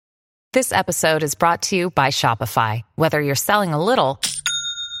This episode is brought to you by Shopify. Whether you're selling a little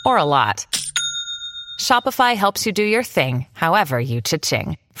or a lot, Shopify helps you do your thing, however you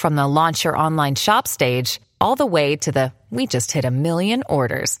cha-ching. From the launch your online shop stage, all the way to the we just hit 1 million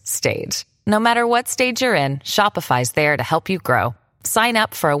orders stage. No matter what stage you're in, Shopify's there to help you grow. Sign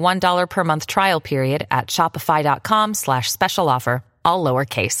up for a $1 per month trial period at shopify.com/special offer, all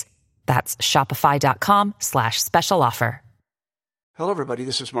lowercase. That's shopify.com/special offer. Hello, everybody.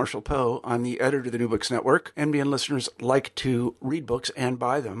 This is Marshall Poe. I'm the editor of the New Books Network. NBN listeners like to read books and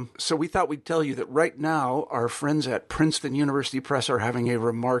buy them. So we thought we'd tell you that right now, our friends at Princeton University Press are having a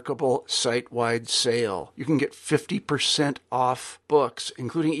remarkable site-wide sale. You can get 50% off books,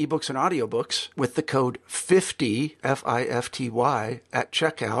 including ebooks and audiobooks, with the code 50, F-I-F-T-Y, at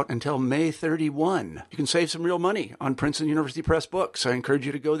checkout until May 31. You can save some real money on Princeton University Press books. I encourage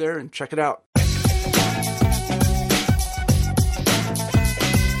you to go there and check it out.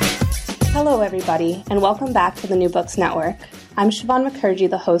 Hello, everybody, and welcome back to the New Books Network. I'm Siobhan Mukherjee,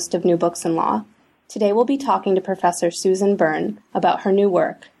 the host of New Books in Law. Today we'll be talking to Professor Susan Byrne about her new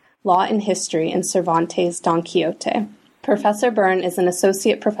work, Law and History in Cervantes' Don Quixote. Professor Byrne is an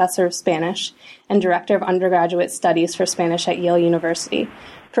associate professor of Spanish and director of undergraduate studies for Spanish at Yale University.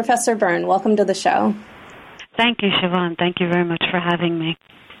 Professor Byrne, welcome to the show. Thank you, Siobhan. Thank you very much for having me.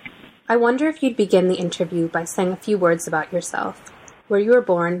 I wonder if you'd begin the interview by saying a few words about yourself. Where you were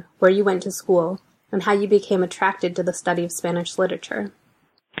born, where you went to school, and how you became attracted to the study of Spanish literature.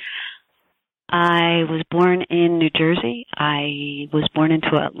 I was born in New Jersey. I was born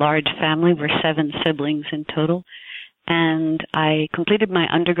into a large family. We're 7 siblings in total. And I completed my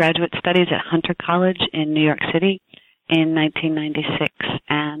undergraduate studies at Hunter College in New York City in 1996.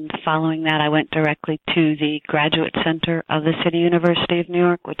 And following that, I went directly to the Graduate Center of the City University of New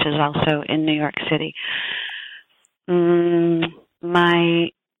York, which is also in New York City.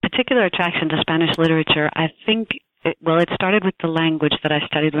 My particular attraction to Spanish literature, I think, it started with the language that I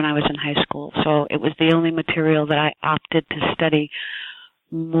studied when I was in high school. So it was the only material that I opted to study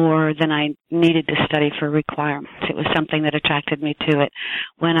more than I needed to study for requirements. It was something that attracted me to it.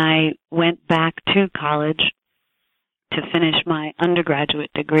 When I went back to college to finish my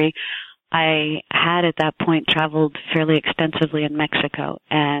undergraduate degree, I had at that point traveled fairly extensively in Mexico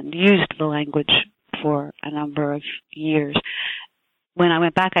and used the language for a number of years. When I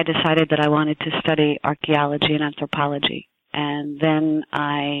went back, I decided that I wanted to study archaeology and anthropology. And then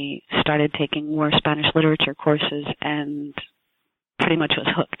I started taking more Spanish literature courses and pretty much was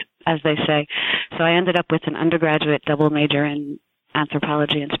hooked, as they say. So I ended up with an undergraduate double major in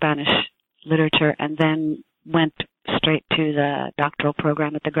anthropology and Spanish literature, and then went straight to the doctoral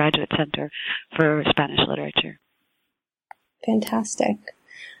program at the Graduate Center for Spanish literature. Fantastic.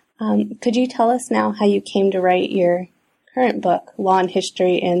 Could you tell us now how you came to write your current book, Law and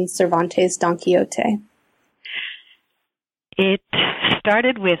History in Cervantes' Don Quixote? It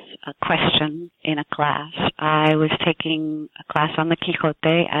started with a question in a class. I was taking a class on the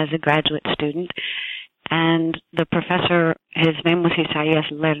Quixote as a graduate student, and the professor, his name was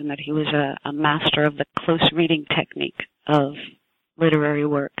Isaias Lerner. He was a master of the close reading technique of literary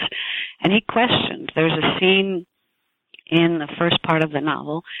works. And he questioned, there's a scene in the first part of the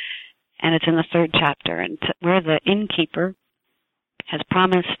novel, and it's in the 3rd chapter, and where the innkeeper has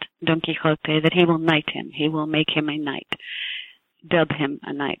promised Don Quixote that he will knight him. He will make him a knight, dub him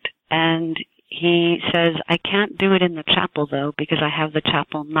a knight. And he says, I can't do it in the chapel, though, because I have the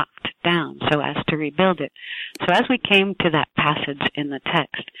chapel knocked down so as to rebuild it. So as we came to that passage in the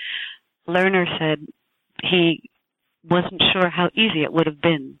text, Lerner said he wasn't sure how easy it would have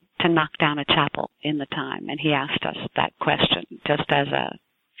been to knock down a chapel in the time, and he asked us that question just as a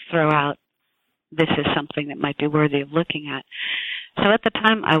throw out, this is something that might be worthy of looking at. So at the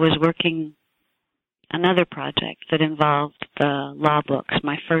time I was working another project that involved the law books.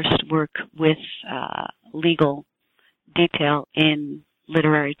 My first work with legal detail in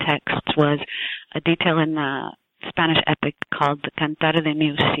literary texts was a detail in the Spanish epic called the Cantar de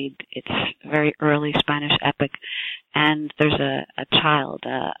Miu Cid. It's a very early Spanish epic, and there's a child,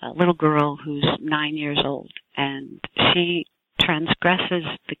 a little girl who's 9 years old, and she transgresses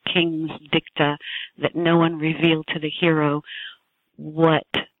the king's dicta that no one reveal to the hero what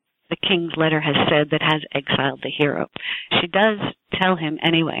the king's letter has said that has exiled the hero. She does tell him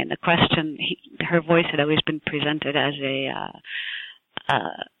anyway, and the question, her voice had always been presented as a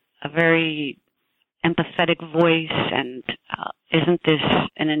very empathetic voice, and isn't this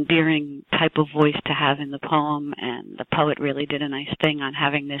an endearing type of voice to have in the poem? And the poet really did a nice thing on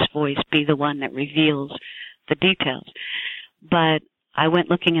having this voice be the one that reveals the details. But I went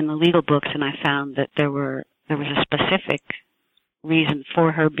looking in the legal books, and I found that there was a specific reason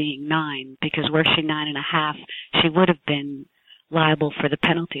for her being 9, because were she 9.5, she would have been liable for the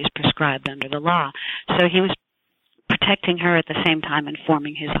penalties prescribed under the law. So he was protecting her at the same time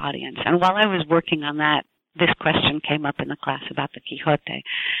informing his audience. And while I was working on that, this question came up in the class about the Quixote,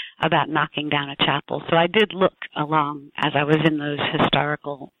 about knocking down a chapel. So I did look along as I was in those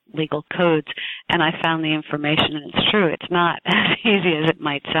historical legal codes, and I found the information, and it's true, it's not as easy as it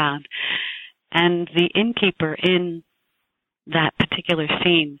might sound. And the innkeeper in that particular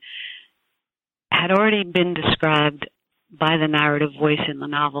scene had already been described by the narrative voice in the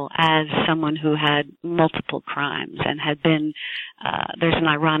novel as someone who had multiple crimes and had been, there's an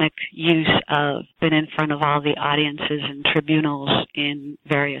ironic use of been in front of all the audiences and tribunals in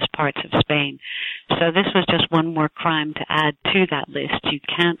various parts of Spain. So this was just one more crime to add to that list. You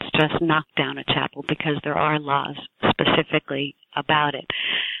can't just knock down a chapel because there are laws specifically about it.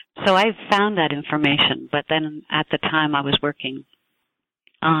 So I found that information, but then at the time I was working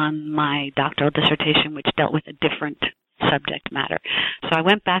on my doctoral dissertation, which dealt with a different subject matter. So I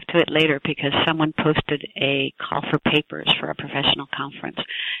went back to it later because someone posted a call for papers for a professional conference,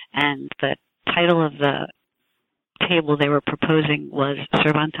 and the title of the table they were proposing was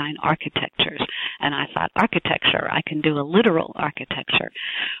Cervantine Architectures. And I thought, architecture, I can do a literal architecture.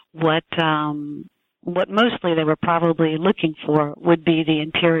 What mostly they were probably looking for would be the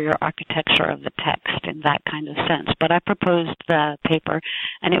interior architecture of the text in that kind of sense. But I proposed the paper,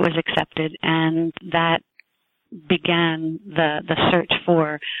 and it was accepted, and that began the search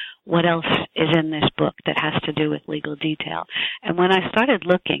for what else is in this book that has to do with legal detail. And when I started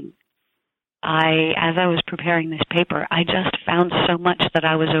looking, as I was preparing this paper, I just found so much that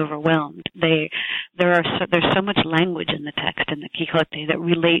I was overwhelmed. There's so much language in the text in the Quixote that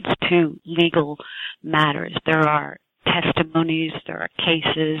relates to legal matters. There are testimonies, there are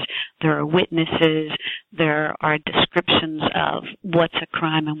cases, there are witnesses, there are descriptions of what's a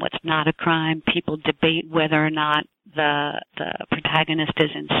crime and what's not a crime. People debate whether or not the protagonist is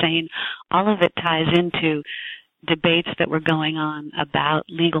insane. All of it ties into debates that were going on about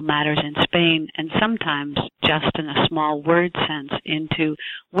legal matters in Spain, and sometimes just in a small word sense into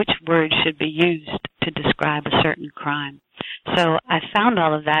which word should be used to describe a certain crime. So I found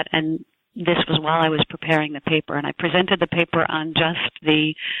all of that, and this was while I was preparing the paper, and I presented the paper on just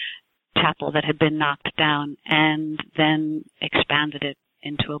the chapel that had been knocked down and then expanded it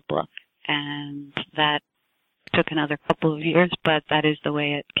into a book. And that took another couple of years, but that is the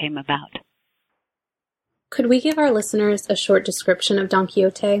way it came about. Could we give our listeners a short description of Don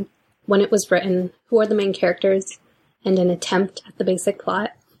Quixote, when it was written, who are the main characters, and an attempt at the basic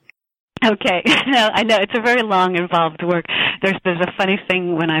plot? Okay. No, I know it's a very long, involved work. There's a funny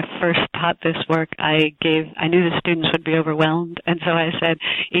thing. When I first taught this work, I knew the students would be overwhelmed, and so I said,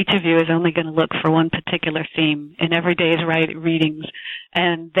 each of you is only going to look for one particular theme in every day's readings,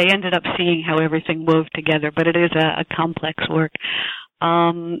 and they ended up seeing how everything wove together. But it is a complex work.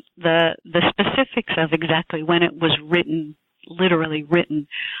 The specifics of exactly when it was written, literally written,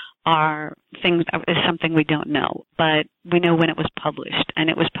 is something we don't know, but we know when it was published, and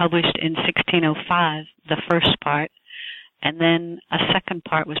it was published in 1605, the first part, and then a second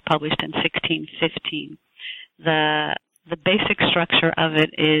part was published in 1615. The basic structure of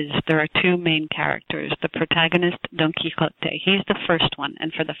it is there are two main characters. The protagonist, Don Quixote, he's the first one,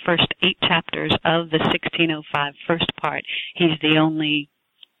 and for the first 8 chapters of the 1605 first part, he's the only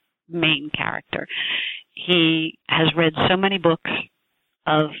main character. He has read so many books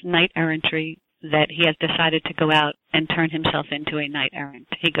of knight-errantry that he has decided to go out and turn himself into a knight-errant.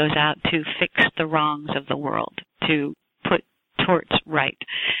 He goes out to fix the wrongs of the world, to put torts right.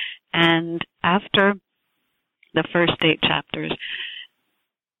 And after the first 8 chapters,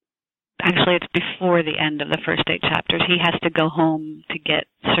 actually it's before the end of the first 8 chapters, he has to go home to get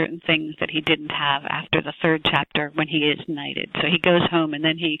certain things that he didn't have after the 3rd chapter when he is knighted. So he goes home, and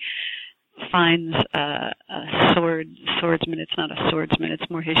then he finds a swordsman. It's not a swordsman, it's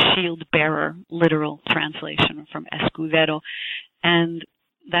more his shield bearer, literal translation from escudero, and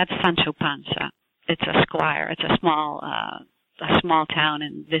that's Sancho Panza. It's a squire. It's a small town,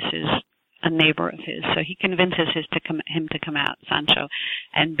 and this is a neighbor of his. So he convinces him to come out, Sancho,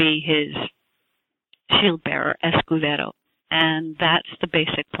 and be his shield bearer, escudero. And that's the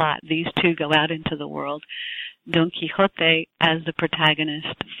basic plot. These two go out into the world. Don Quixote, as the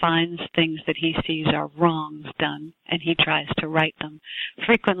protagonist, finds things that he sees are wrongs done, and he tries to right them.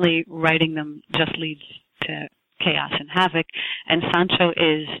 Frequently, righting them just leads to chaos and havoc, and Sancho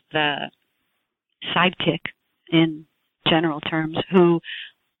is the sidekick, in general terms, who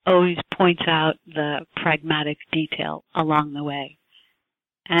always points out the pragmatic detail along the way.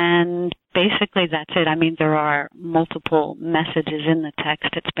 And basically that's it. I mean, there are multiple messages in the text.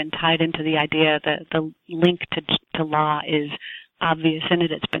 It's been tied into the idea that the link to law is obvious in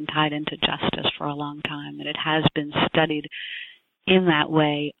it. It's been tied into justice for a long time, and it has been studied in that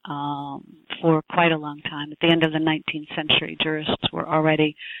way for quite a long time. At the end of the 19th century, jurists were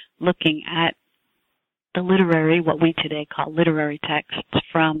already looking at the literary, what we today call literary texts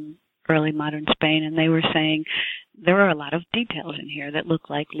from early modern Spain, and they were saying there are a lot of details in here that look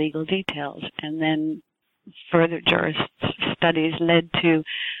like legal details. And then further jurist studies led to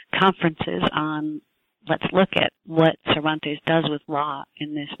conferences on, let's look at what Cervantes does with law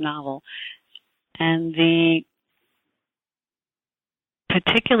in this novel. And the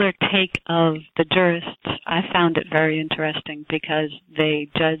particular take of the jurists, I found it very interesting because they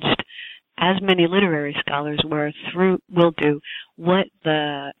judged, as many literary scholars will do, what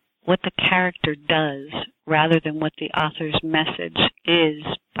the character does rather than what the author's message is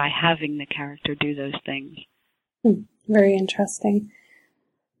by having the character do those things. Very interesting.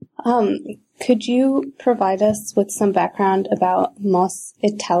 Could you provide us with some background about Mos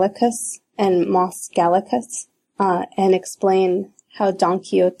Italicus and Mos Gallicus, and explain how Don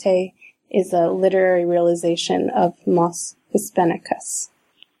Quixote is a literary realization of Mos Hispanicus?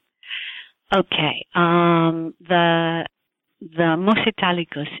 Okay. The Mos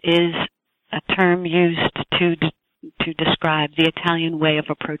Italicus is a term used to describe the Italian way of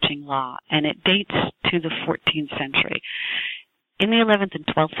approaching law, and it dates to the 14th century. In the 11th and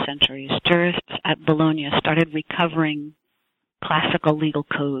 12th centuries, jurists at Bologna started recovering classical legal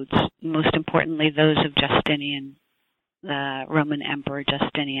codes, most importantly those of Justinian, the Roman Emperor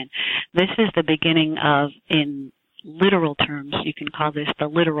Justinian. This is the beginning of, in literal terms, you can call this the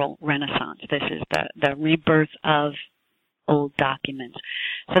literal Renaissance. This is the rebirth of old documents.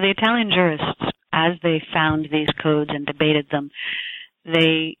 So the Italian jurists, as they found these codes and debated them,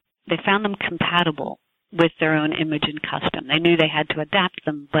 they found them compatible with their own image and custom. They knew they had to adapt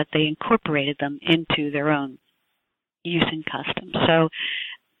them, but they incorporated them into their own use and custom. So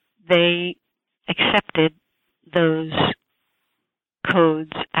they accepted those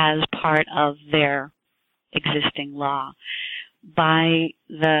codes as part of their existing law. By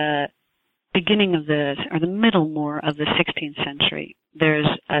the beginning of the middle more of the 16th century, there's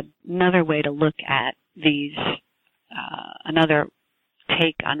another way to look at these, another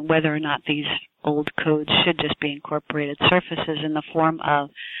take on whether or not these old codes should just be incorporated, surfaces in the form of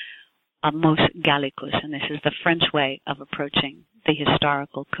a Mos Gallicus, and this is the French way of approaching the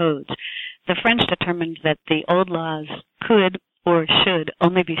historical codes. The French determined that the old laws could or should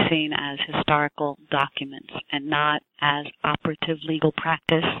only be seen as historical documents and not as operative legal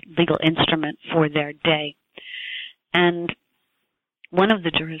practice, legal instrument for their day. And one of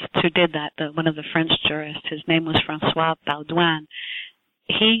the jurists who did that, one of the French jurists, his name was François Baudouin,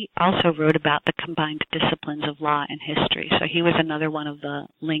 he also wrote about the combined disciplines of law and history. So he was another one of the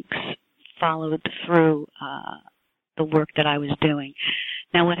links followed through the work that I was doing.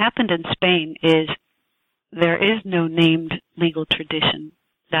 Now, what happened in Spain is there is no named legal tradition.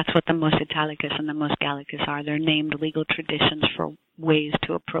 That's what the Mos Italicus and the Mos Gallicus are. They're named legal traditions for ways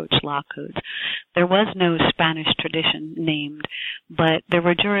to approach law codes. There was no Spanish tradition named, but there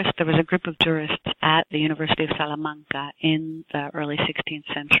was a group of jurists at the University of Salamanca in the early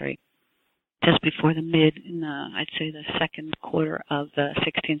 16th century, just before I'd say the second quarter of the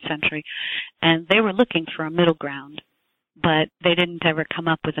 16th century, and they were looking for a middle ground, but they didn't ever come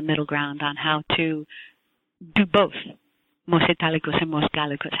up with a middle ground on how to do both, Mos Italicus and Mos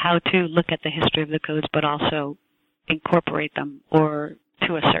Gallicus, how to look at the history of the codes but also incorporate them, or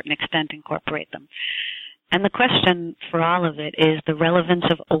to a certain extent incorporate them. And the question for all of it is the relevance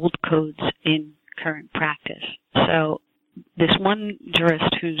of old codes in current practice. So this one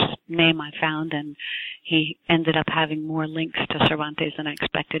jurist whose name I found, and he ended up having more links to Cervantes than I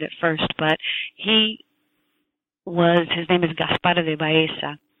expected at first, but his name is Gaspar de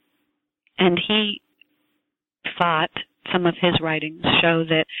Baeza, and he thought, some of his writings show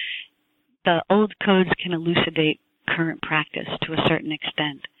that the old codes can elucidate current practice to a certain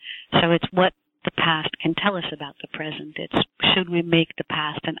extent. So it's what the past can tell us about the present. It's should we make the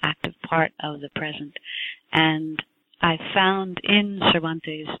past an active part of the present. And I found in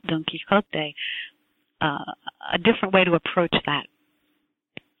Cervantes' Don Quixote a different way to approach that.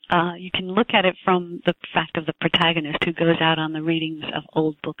 You can look at it from the fact of the protagonist who goes out on the readings of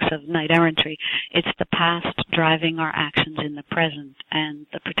old books of knight-errantry. It's the past driving our actions in the present, and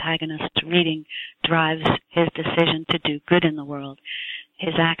the protagonist's reading drives his decision to do good in the world.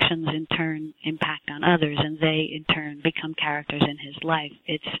 His actions, in turn, impact on others, and they, in turn, become characters in his life.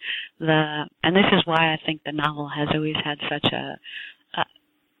 And this is why I think the novel has always had such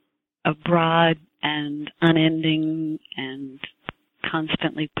a broad and unending and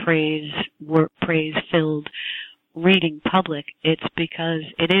constantly praise-filled reading public, it's because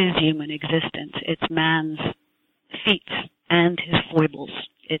it is human existence. It's man's feats and his foibles.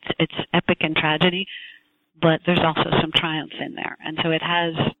 It's epic and tragedy, but there's also some triumph in there. And so it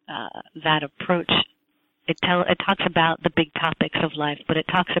has that approach. It talks about the big topics of life, but it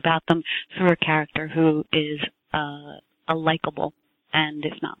talks about them through a character who is a likable and,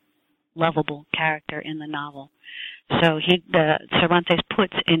 if not lovable, character in the novel. So Cervantes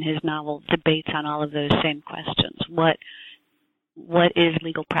puts in his novel debates on all of those same questions. What is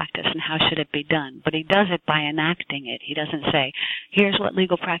legal practice and how should it be done? But he does it by enacting it. He doesn't say, here's what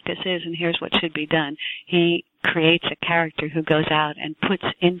legal practice is and here's what should be done. He creates a character who goes out and puts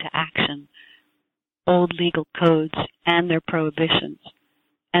into action old legal codes and their prohibitions.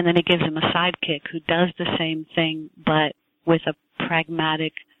 And then he gives him a sidekick who does the same thing, but with a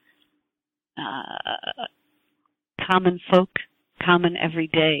pragmatic, common folk, common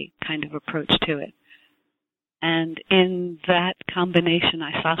everyday kind of approach to it. And in that combination,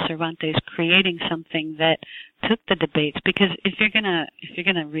 I saw Cervantes creating something that took the debates, because if you're gonna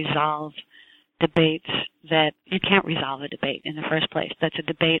resolve debates, that you can't resolve a debate in the first place. That's a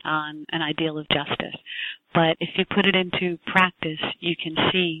debate on an ideal of justice. But if you put it into practice, you can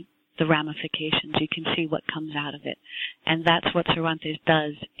see the ramifications. You can see what comes out of it. And that's what Cervantes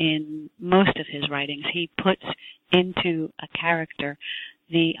does in most of his writings. He puts into a character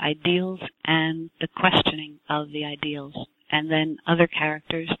the ideals and the questioning of the ideals, and then other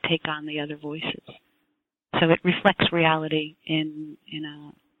characters take on the other voices. So it reflects reality in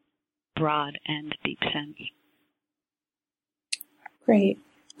a broad and deep sense. Great.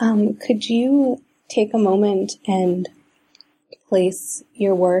 Could you take a moment and place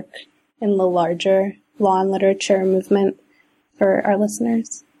your work in the larger law and literature movement for our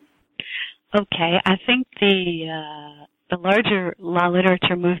listeners? Okay, I think the larger law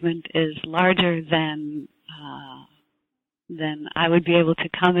literature movement is larger than I would be able to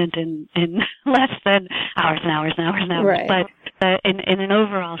comment in less than hours and hours and hours and hours. Right. But in an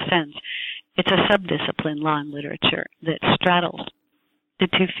overall sense, it's a subdiscipline, law and literature, that straddles the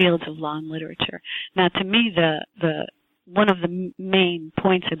two fields of law and literature. Now, to me, the one of the main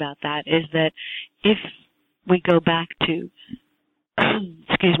points about that is that if we go back to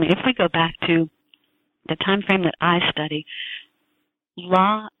the time frame that I study,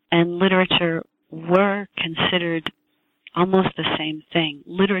 law and literature were considered almost the same thing.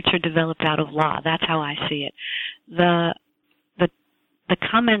 Literature developed out of law. That's how I see it. The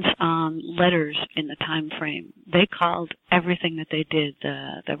comments on letters in the time frame, they called everything that they did,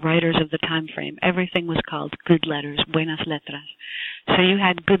 the writers of the time frame, everything was called good letters, buenas letras. So you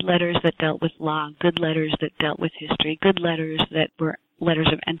had good letters that dealt with law, good letters that dealt with history, good letters that were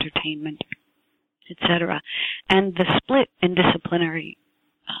letters of entertainment, etc. And the split in disciplinary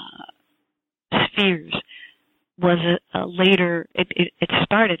spheres was a later, it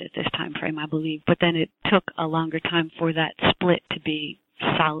started at this time frame, I believe, but then it took a longer time for that split to be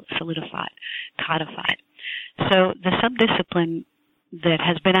solidified, codified. So the subdiscipline that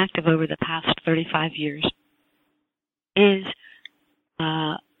has been active over the past 35 years is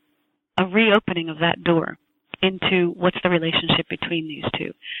a reopening of that door into what's the relationship between these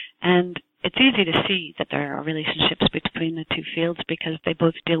two. And it's easy to see that there are relationships between the two fields because they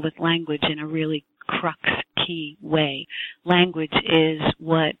both deal with language in a really crux, key way. Language is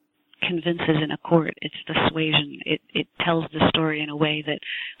what convinces in a court. It's the suasion. It tells the story in a way that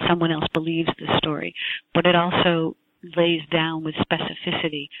someone else believes the story. But it also lays down with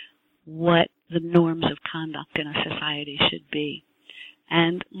specificity what the norms of conduct in a society should be.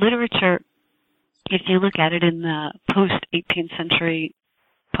 And literature, if you look at it in the post-18th century,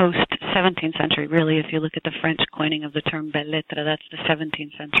 post-17th century, really, if you look at the French coining of the term belles lettres, that's the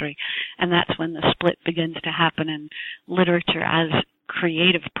 17th century. And that's when the split begins to happen, and literature as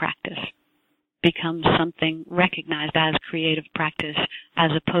creative practice becomes something recognized as creative practice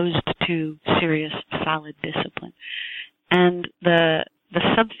as opposed to serious, solid discipline. And the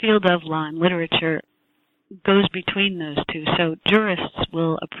subfield of law and literature goes between those two. So jurists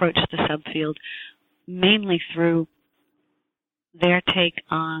will approach the subfield mainly through their take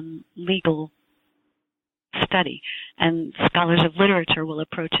on legal study, and scholars of literature will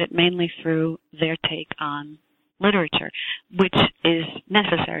approach it mainly through their take on literature, which is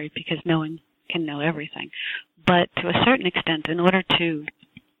necessary because no one can know everything. But to a certain extent,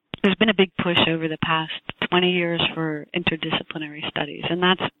 there's been a big push over the past 20 years for interdisciplinary studies, and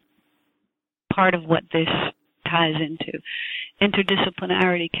that's part of what this ties into.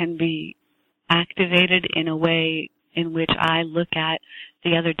 Interdisciplinarity can be activated in a way in which I look at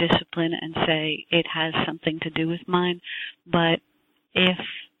the other discipline and say it has something to do with mine. But if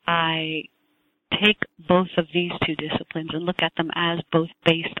I take both of these two disciplines and look at them as both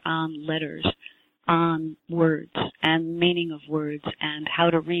based on letters, on words and meaning of words and how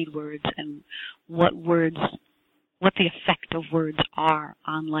to read words and what the effect of words are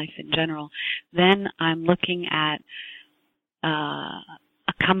on life in general, then I'm looking at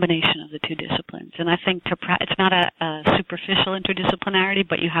a combination of the two disciplines. And I think it's not a superficial interdisciplinarity,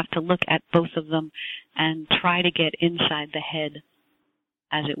 but you have to look at both of them and try to get inside the head,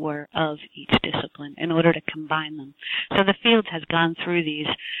 as it were, of each discipline in order to combine them. So the field has gone through these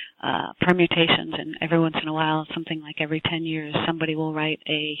permutations, and every once in a while, something like every 10 years, somebody will write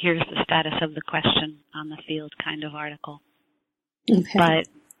a "here's the status of the question on the field" kind of article. Okay. But,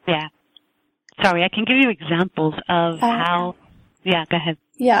 yeah. Sorry, I can give you examples of how... Yeah, go ahead.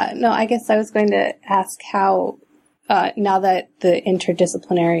 Yeah, no, I guess I was going to ask how, now that the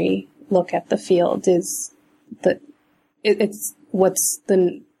interdisciplinary look at the field is it's what's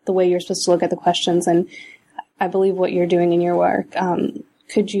the way you're supposed to look at the questions, and I believe what you're doing in your work.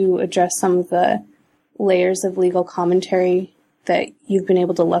 Could you address some of the layers of legal commentary that you've been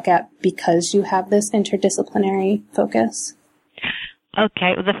able to look at because you have this interdisciplinary focus?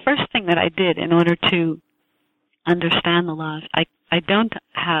 Okay, well, the first thing that I did in order to understand the laws, I don't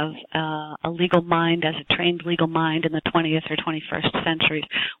have a legal mind as a trained legal mind in the 20th or 21st centuries.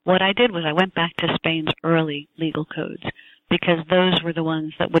 What I did was I went back to Spain's early legal codes, because those were the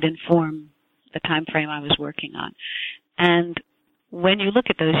ones that would inform the time frame I was working on. And when you look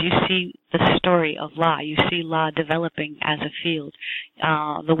at those, you see the story of law. You see law developing as a field.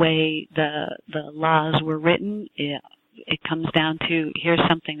 The way the laws were written, it comes down to, here's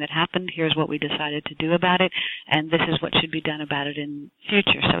something that happened, here's what we decided to do about it, and this is what should be done about it in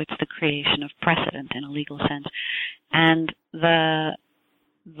future. So it's the creation of precedent in a legal sense. And the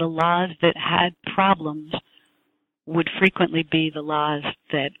laws that had problems would frequently be the laws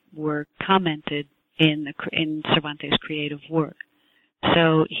that were commented in Cervantes' creative work.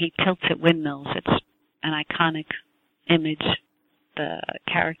 So he tilts at windmills. It's an iconic image, the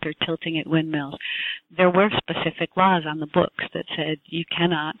character tilting at windmills. There were specific laws on the books that said you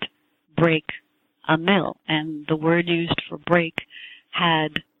cannot break a mill, and the word used for break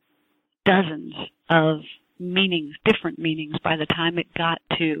had dozens of meanings, different meanings, by the time it got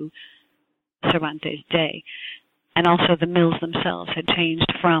to Cervantes' day. And also the mills themselves had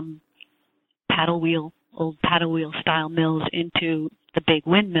changed from old paddle wheel style mills into the big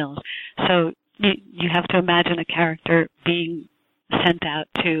windmills. So you have to imagine a character being sent out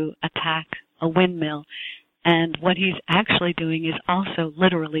to attack a windmill, and what he's actually doing is also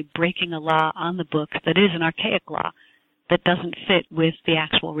literally breaking a law on the books that is an archaic law that doesn't fit with the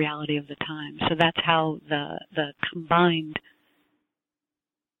actual reality of the time. So that's how the combined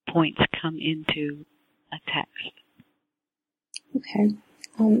points come into a text. Okay.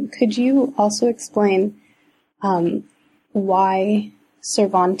 Could you also explain why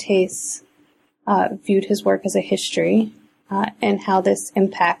Cervantes viewed his work as a history, and how this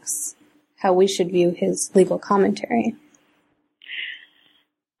impacts how we should view his legal commentary?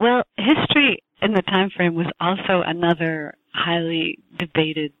 Well, history in the time frame was also another highly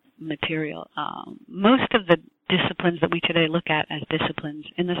debated material. Most of the disciplines that we today look at as disciplines,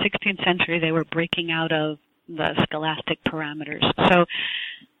 in the 16th century they were breaking out of the scholastic parameters. So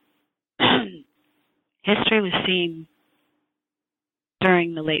history was seen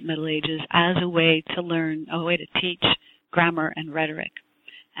during the late Middle Ages as a way to learn, a way to teach grammar and rhetoric.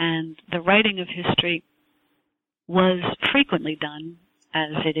 And the writing of history was frequently done,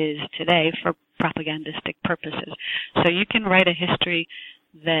 as it is today, for propagandistic purposes. So you can write a history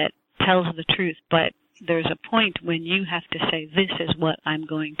that tells the truth, but there's a point when you have to say, this is what I'm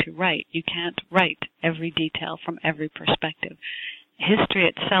going to write. You can't write every detail from every perspective. History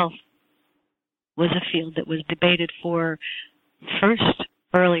itself was a field that was debated for first,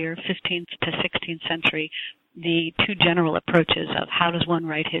 earlier 15th to 16th century, the two general approaches of how does one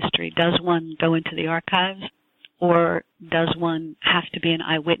write history. Does one go into the archives, or does one have to be an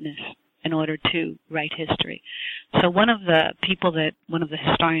eyewitness in order to write history? So one of the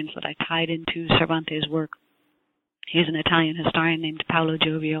historians that I tied into Cervantes' work, he's an Italian historian named Paolo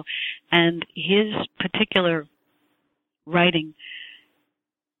Giovio, and his particular writing,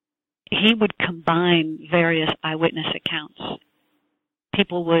 he would combine various eyewitness accounts.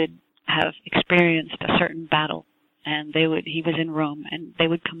 People would have experienced a certain battle, and he was in Rome, and they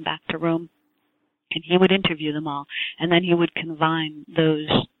would come back to Rome, and he would interview them all, and then he would combine those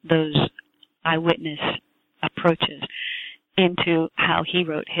eyewitness approaches. into how he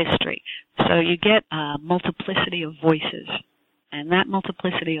wrote history. So you get a multiplicity of voices, and that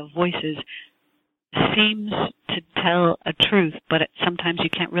multiplicity of voices seems to tell a truth, but sometimes you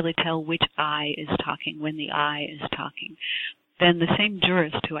can't really tell which I is talking when the I is talking. Then the same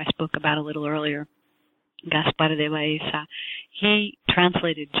jurist who I spoke about a little earlier, Gaspar de Baeza, he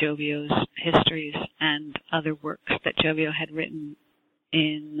translated Jovio's histories and other works that Jovio had written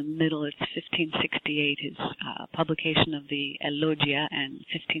in the middle of 1568, his publication of the Elogia, and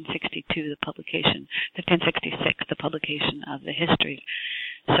 1566, the publication of the histories.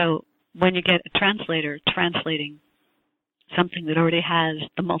 So when you get a translator translating something that already has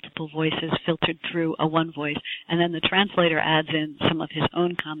the multiple voices filtered through a one voice, and then the translator adds in some of his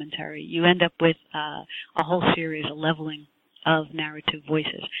own commentary, you end up with a whole series, a leveling of narrative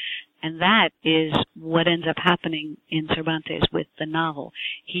voices. And that is what ends up happening in Cervantes with the novel.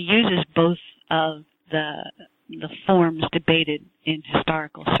 He uses both of the forms debated in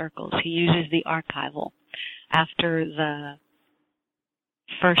historical circles. He uses the archival. After the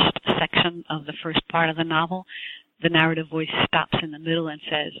first section of the first part of the novel, the narrative voice stops in the middle and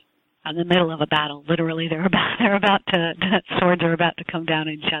says, in the middle of a battle, literally swords are about to come down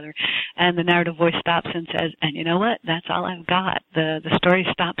on each other, and the narrative voice stops and says, and you know what, that's all I've got. The story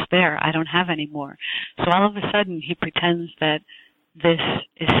stops there. I don't have any more. So all of a sudden he pretends that this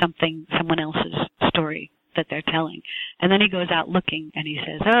is someone else's story that they're telling. And then he goes out looking and he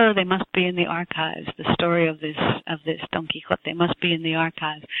says, oh, they must be in the archives. The story of this Don Quixote must be in the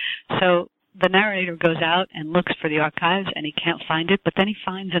archives. So the narrator goes out and looks for the archives, and he can't find it, but then he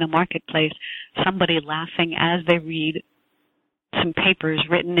finds in a marketplace somebody laughing as they read some papers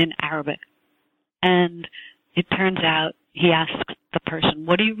written in Arabic. And it turns out he asks the person,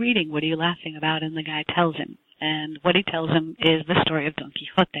 what are you reading? What are you laughing about? And the guy tells him. And what he tells him is the story of Don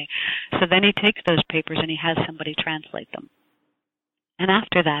Quixote. So then he takes those papers and he has somebody translate them. And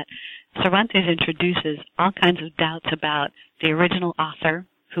after that, Cervantes introduces all kinds of doubts about the original author,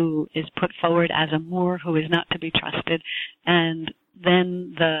 who is put forward as a Moor who is not to be trusted, and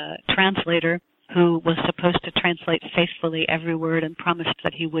then the translator who was supposed to translate faithfully every word and promised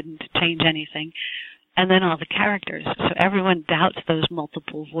that he wouldn't change anything, and then all the characters. So everyone doubts those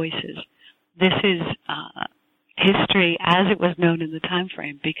multiple voices. This is history as it was known in the time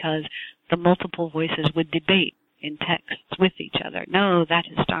frame, because the multiple voices would debate in texts with each other. No, that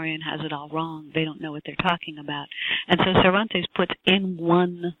historian has it all wrong. They don't know what they're talking about. And so Cervantes puts in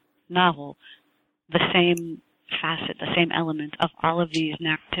one novel the same facet, the same element of all of these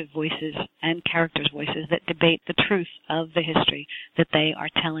narrative voices and characters' voices that debate the truth of the history that they are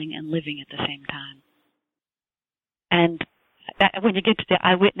telling and living at the same time. And when you get to the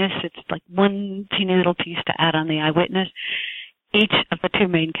eyewitness, it's like one teeny little piece to add on the eyewitness. Each of the two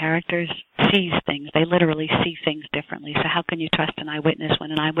main characters sees things. They literally see things differently. So how can you trust an eyewitness when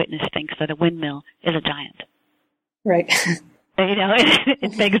an eyewitness thinks that a windmill is a giant? Right. You know,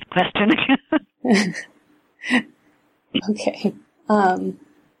 it begs the question. Okay.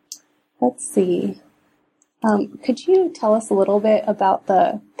 Let's see. Could you tell us a little bit about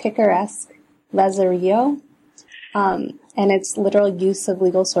the picaresque lazarillo and its literal use of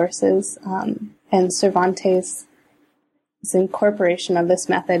legal sources and Cervantes' incorporation of this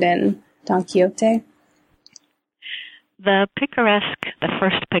method in Don Quixote? The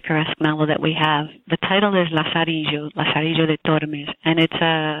first picaresque novel that we have, the title is Lazarillo de Tormes, and it's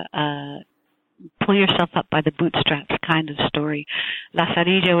a pull yourself up by the bootstraps kind of story.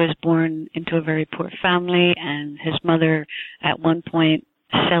 Lazarillo is born into a very poor family, and his mother at one point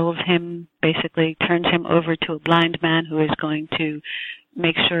sells him, basically turns him over to a blind man who is going to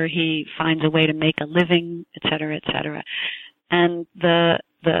make sure he finds a way to make a living, et cetera, et cetera. And the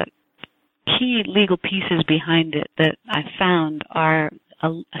key legal pieces behind it that I found are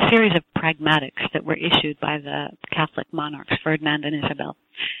a series of pragmatics that were issued by the Catholic monarchs, Ferdinand and Isabel.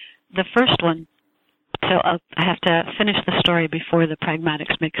 The first one, so I have to finish the story before the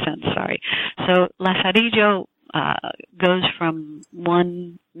pragmatics make sense, sorry. So Lazarillo goes from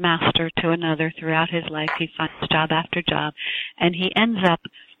one master to another throughout his life. He finds job after job, and he ends up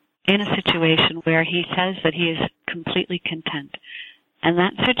in a situation where he says that he is completely content. And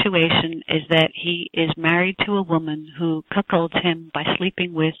that situation is that he is married to a woman who cuckolds him by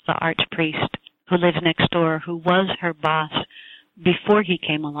sleeping with the archpriest who lives next door, who was her boss before he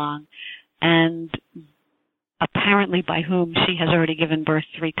came along, and apparently by whom she has already given birth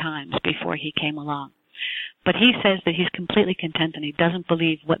 3 times before he came along. But he says that he's completely content, and he doesn't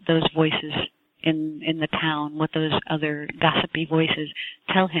believe what those voices in the town, what those other gossipy voices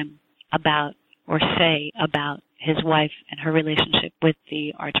tell him about or say about his wife and her relationship with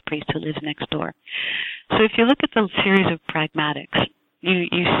the archpriest who lives next door. So if you look at the series of pragmatics,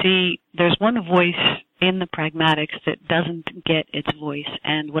 you see there's one voice in the pragmatics that doesn't get its voice.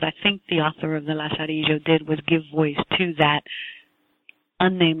 And what I think the author of the Lazarillo did was give voice to that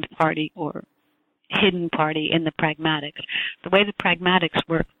unnamed party or hidden party in the pragmatics. The way the pragmatics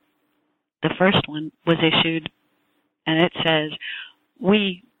work, the first one was issued, and it says,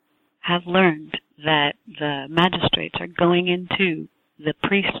 we have learned that the magistrates are going into the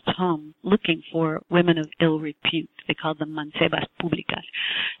priest's home looking for women of ill repute. They call them mancebas públicas.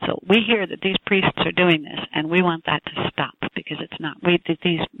 So we hear that these priests are doing this, and we want that to stop, because it's not.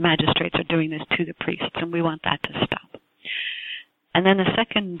 These magistrates are doing this to the priests, and we want that to stop. And then the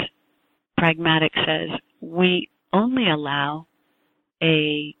second pragmatic says, we only allow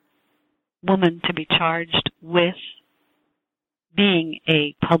a woman to be charged with being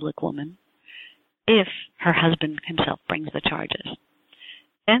a public woman if her husband himself brings the charges.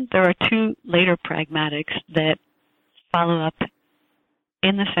 And there are two later pragmatics that follow up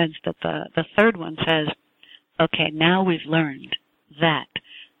in the sense that the third one says, okay, now we've learned that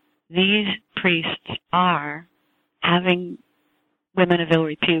these priests are having women of ill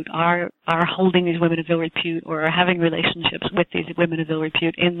repute, are holding these women of ill repute, or are having relationships with these women of ill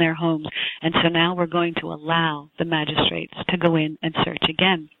repute in their homes. And so now we're going to allow the magistrates to go in and search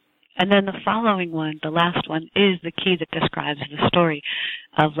again. And then the following one, the last one, is the key that describes the story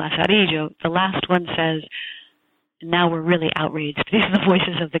of Lazarillo. The last one says, now we're really outraged. These are the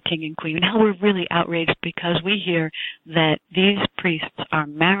voices of the king and queen. Now we're really outraged because we hear that these priests are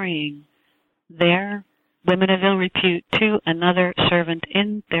marrying their women of ill repute to another servant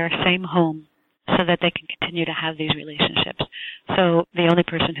in their same home so that they can continue to have these relationships. So the only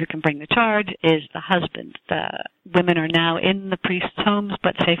person who can bring the charge is the husband. The women are now in the priest's homes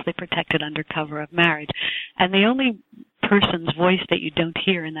but safely protected under cover of marriage. And the only person's voice that you don't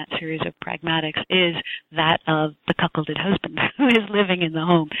hear in that series of pragmatics is that of the cuckolded husband who is living in the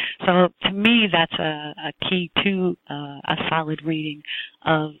home. So to me, that's a key to a solid reading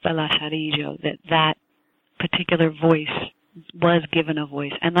of the Lazarillo, that particular voice was given a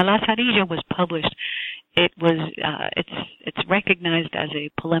voice. And the Lazarillo was published. It was it's recognized as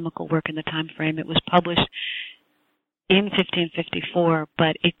a polemical work in the time frame. It was published in 1554,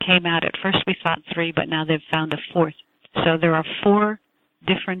 but it came out, at first we thought 3, but now they've found a 4th. So there are 4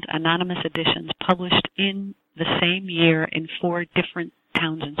 different anonymous editions published in the same year in 4 different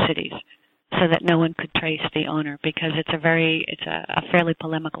towns and cities, so that no one could trace the owner, because it's a fairly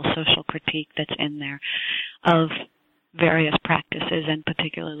polemical social critique that's in there of various practices, and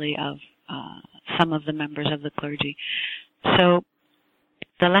particularly of some of the members of the clergy. So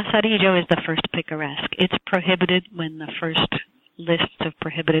the Lazarillo is the first picaresque. It's prohibited when the first lists of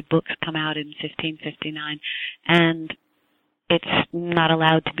prohibited books come out in 1559, and it's not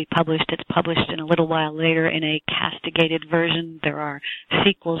allowed to be published. It's published in a little while later in a castigated version. There are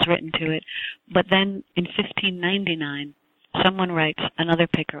sequels written to it. But then in 1599, someone writes another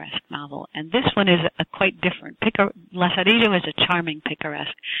picaresque novel, and this one is a quite different. Lazarillo is a charming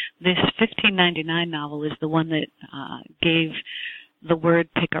picaresque. This 1599 novel is the one that gave the word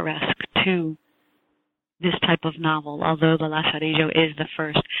picaresque to this type of novel, although the Lazarillo is the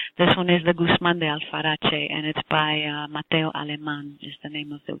first. This one is the Guzmán de Alfarache, and it's by Mateo Alemán, is the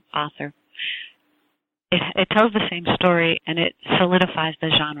name of the author. It tells the same story, and it solidifies the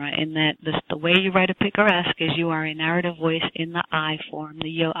genre in that the way you write a picaresque is you are a narrative voice in the I form.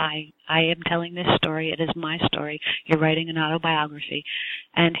 I am telling this story. It is my story. You're writing an autobiography.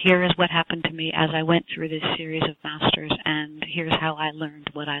 And here is what happened to me as I went through this series of masters, and here's how I learned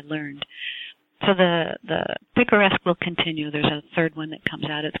what I learned. So the picaresque will continue. There's a third one that comes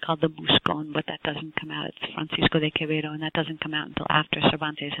out. It's called the Buscón, but that doesn't come out. It's Francisco de Quevedo, and that doesn't come out until after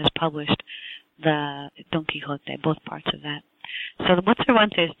Cervantes has published the Don Quixote, both parts of that. So what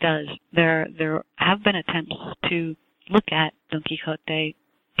Cervantes does, there have been attempts to look at Don Quixote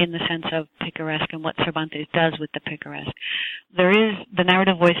in the sense of picaresque and what Cervantes does with the picaresque. The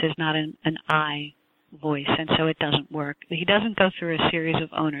narrative voice is not an I voice, and so it doesn't work. He doesn't go through a series of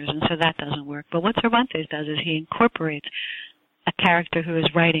owners, and so that doesn't work. But what Cervantes does is he incorporates a character who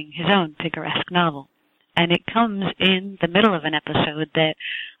is writing his own picaresque novel. And it comes in the middle of an episode that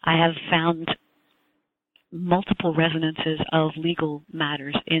I have found multiple resonances of legal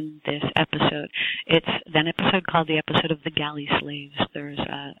matters in this episode. It's an episode called the episode of the galley slaves. There's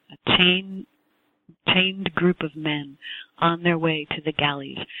a chained group of men on their way to the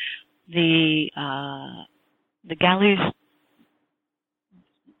galleys. The galleys,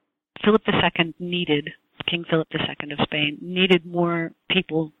 King Philip II of Spain needed more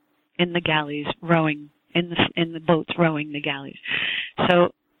people in the galleys rowing, in the boats rowing the galleys.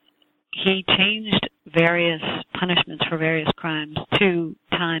 So he changed various punishments for various crimes to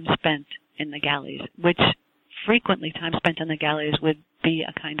time spent in the galleys, which frequently time spent in the galleys would be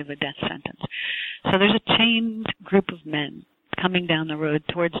a kind of a death sentence. So there's a chained group of men coming down the road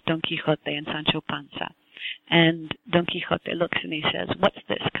towards Don Quixote and Sancho Panza. And Don Quixote looks and he says, "What's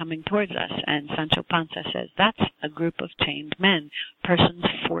this coming towards us?" And Sancho Panza says, "That's a group of chained men, persons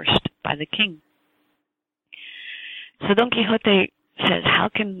forced by the king." So Don Quixote says, "How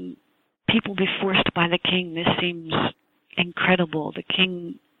can people be forced by the king? This seems incredible. The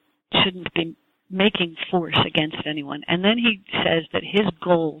king shouldn't be making force against anyone." And then he says that his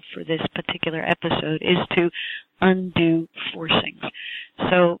goal for this particular episode is to undo forcings.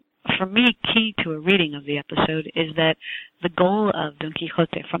 So for me, key to a reading of the episode is that the goal of Don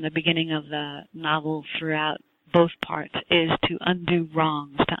Quixote from the beginning of the novel throughout both parts is to undo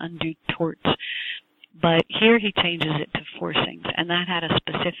wrongs, to undo torts. But here he changes it to forcings, and that had a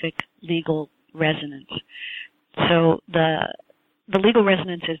specific legal resonance. So the legal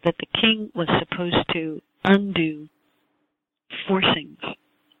resonance is that the king was supposed to undo forcings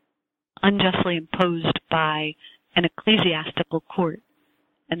unjustly imposed by an ecclesiastical court.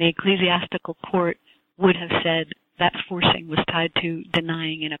 And the ecclesiastical court would have said that forcing was tied to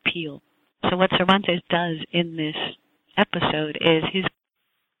denying an appeal. So what Cervantes does in this episode is his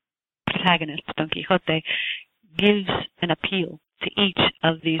protagonist, Don Quixote, gives an appeal to each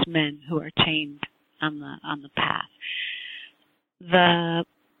of these men who are chained on the path. The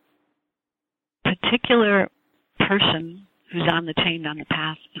particular person who's chained on the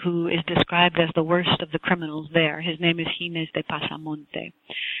path, who is described as the worst of the criminals there, his name is Ginés de Pasamonte.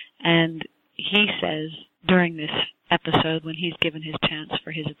 And he says during this episode, when he's given his chance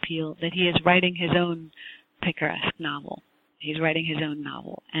for his appeal, that he is writing his own picaresque novel. He's writing his own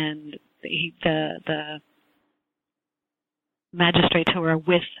novel. And the magistrates who are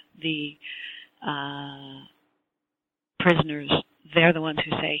with the prisoners, they're the ones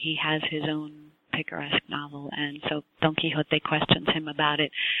who say he has his own picaresque novel, and so Don Quixote questions him about it,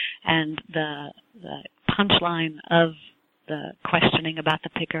 and the punchline of the questioning about the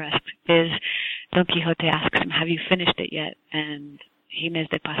picaresque is Don Quixote asks him, "Have you finished it yet?" And Ginés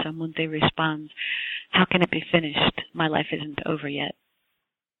de Pasamonte responds, "How can it be finished? My life isn't over yet."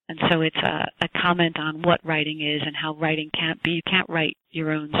 And so it's a comment on what writing is and how writing can't be. You can't write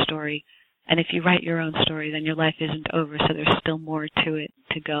your own story. And if you write your own story, then your life isn't over, so there's still more to it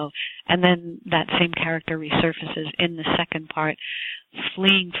to go. And then that same character resurfaces in the second part,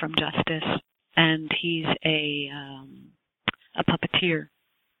 fleeing from justice, and he's a puppeteer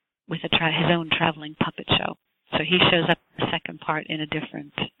with his own traveling puppet show. So he shows up in the second part in a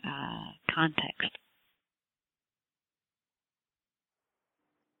different context.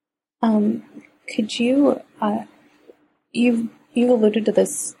 Could you, you've alluded to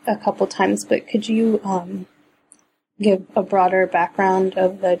this a couple times, but could you give a broader background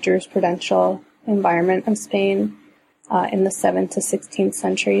of the jurisprudential environment of Spain in the 7th to 16th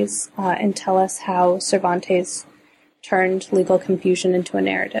centuries and tell us how Cervantes turned legal confusion into a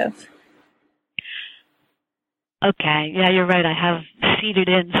narrative? Okay, yeah, you're right. I have seeded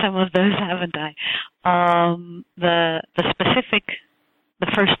in some of those, haven't I?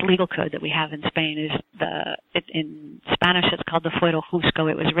 The first legal code that we have in Spain is in Spanish it's called the Fuero Juzgo.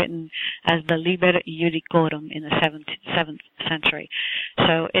 It was written as the Liber Judicorum in the 7th century.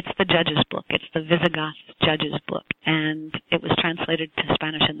 So it's the judge's book. It's the Visigoth judge's book. And it was translated to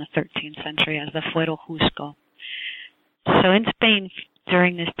Spanish in the 13th century as the Fuero Juzgo. So in Spain,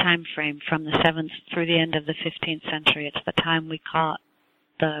 during this time frame from the 7th through the end of the 15th century, it's the time we call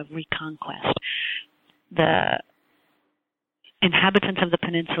the Reconquest. The inhabitants of the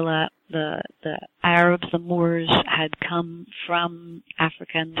peninsula, the Arabs, the Moors, had come from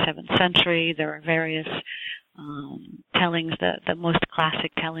Africa in the 7th century. There are various tellings. The most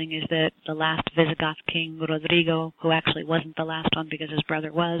classic telling is that the last Visigoth king, Rodrigo, who actually wasn't the last one because his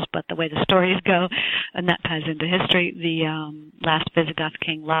brother was, but the way the stories go, and that ties into history, the last Visigoth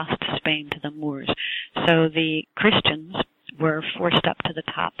king lost Spain to the Moors. So the Christians were forced up to the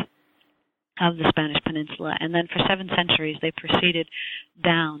top of the Spanish peninsula, and then for 7 centuries they proceeded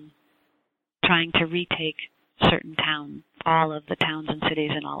down, trying to retake certain towns, all of the towns and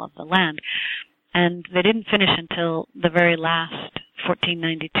cities and all of the land. And they didn't finish until the very last,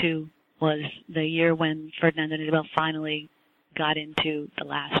 1492 was the year when Ferdinand and Isabel finally got into the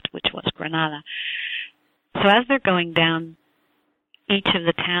last, which was Granada. So as they're going down, each of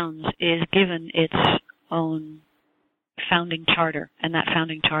the towns is given its own founding charter, and that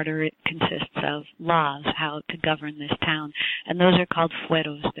founding charter, it consists of laws, how to govern this town, and those are called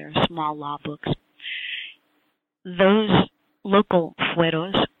fueros. They're small law books. Those local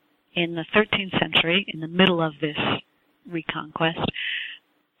fueros in the 13th century, in the middle of this reconquest,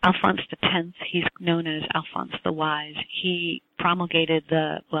 Alphonse X, he's known as Alphonse the Wise, he promulgated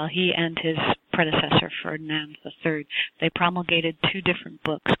he and his predecessor, Ferdinand III, they promulgated two different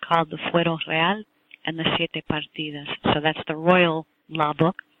books called the Fuero Real and the Siete Partidas. So that's the royal law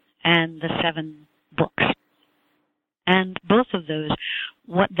book and the 7 books. And both of those,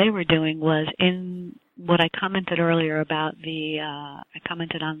 what they were doing was in what I commented earlier about I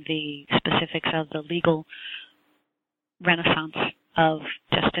commented on the specifics of the legal renaissance of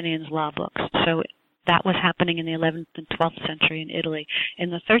Justinian's law books. So that was happening in the 11th and 12th century in Italy.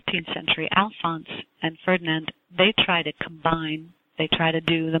 In the 13th century, Alphonse and Ferdinand, they try to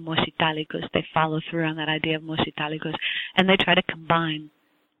do the Mos Italicus, they follow through on that idea of Mos Italicus, and they try to combine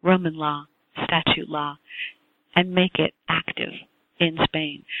Roman law, statute law, and make it active in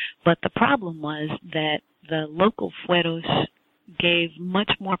Spain. But the problem was that the local fueros gave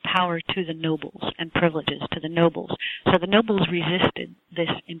much more power to the nobles and privileges to the nobles. So the nobles resisted this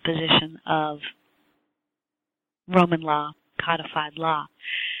imposition of Roman law, codified law.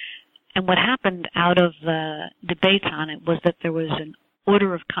 And what happened out of the debates on it was that there was an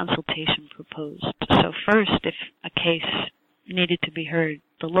order of consultation proposed. So first, if a case needed to be heard,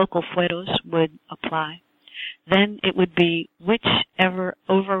 the local fueros would apply. Then it would be whichever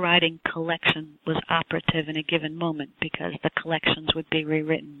overriding collection was operative in a given moment, because the collections would be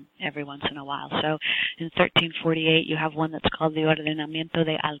rewritten every once in a while. So in 1348, you have one that's called the Ordenamiento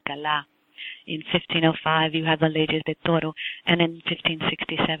de Alcalá. In 1505, you have the Leyes de Toro, and in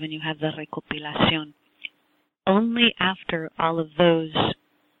 1567, you have the Recopilación. Only after all of those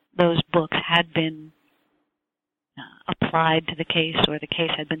books had been applied to the case, or the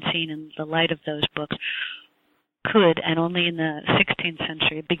case had been seen in the light of those books, and only in the 16th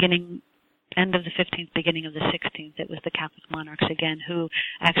century, end of the 15th, beginning of the 16th, it was the Catholic monarchs again who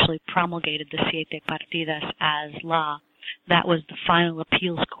actually promulgated the Siete Partidas as law. That was the final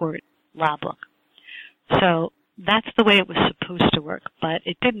appeals court law book. So that's the way it was supposed to work, but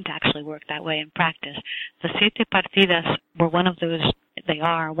it didn't actually work that way in practice. The Siete Partidas were one of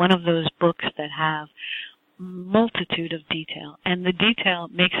those books that have multitude of detail, and the detail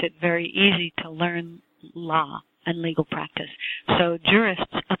makes it very easy to learn law and legal practice. So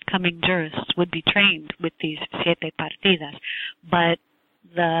upcoming jurists would be trained with these Siete Partidas, but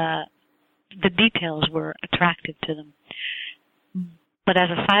the details were attractive to them. But as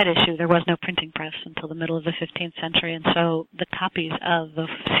a side issue, there was no printing press until the middle of the 15th century, and so the copies of the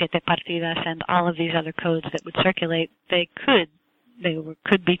Siete Partidas and all of these other codes that would circulate, they could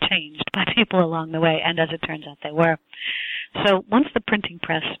be changed by people along the way, and as it turns out, they were. So once the printing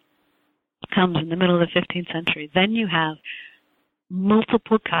press comes in the middle of the 15th century, then you have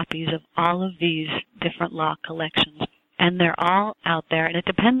multiple copies of all of these different law collections, and they're all out there, and it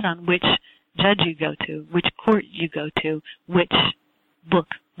depends on which judge you go to, which court you go to, which book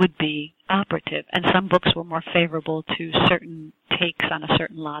would be operative. And some books were more favorable to certain takes on a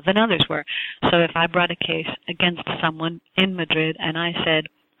certain law than others were. So if I brought a case against someone in Madrid and I said,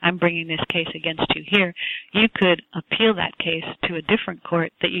 I'm bringing this case against you here, you could appeal that case to a different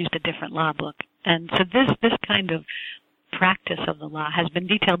court that used a different law book. And so this kind of practice of the law has been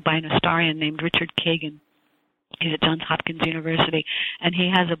detailed by an historian named Richard Kagan. He's at Johns Hopkins University, and he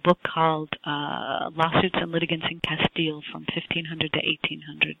has a book called Lawsuits and Litigants in Castile from 1500 to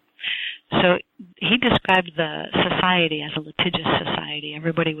 1800. So he described the society as a litigious society.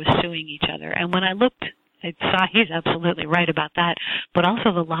 Everybody was suing each other. And when I looked, I saw he's absolutely right about that, but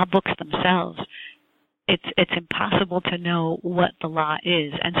also the law books themselves. It's impossible to know what the law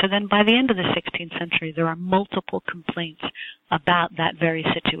is. And so then by the end of the 16th century, there are multiple complaints about that very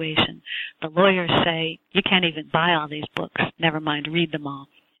situation. The lawyers say, you can't even buy all these books, never mind read them all.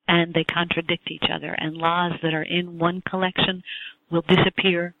 And they contradict each other. And laws that are in one collection will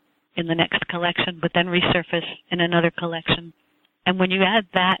disappear in the next collection, but then resurface in another collection. And when you add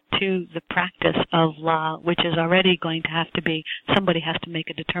that to the practice of law, which is already going to have to be, somebody has to make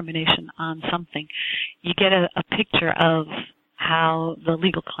a determination on something, you get a picture of how what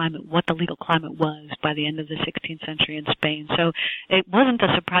the legal climate was by the end of the 16th century in Spain. So it wasn't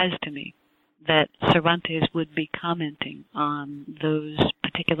a surprise to me that Cervantes would be commenting on those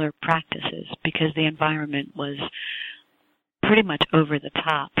particular practices, because the environment was pretty much over the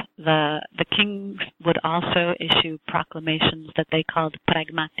top. The kings would also issue proclamations that they called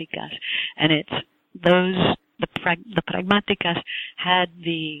pragmáticas, and the pragmáticas had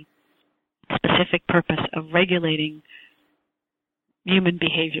the specific purpose of regulating human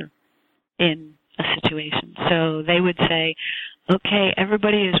behavior in a situation. So they would say, okay,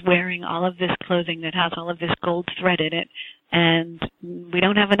 everybody is wearing all of this clothing that has all of this gold thread in it, and we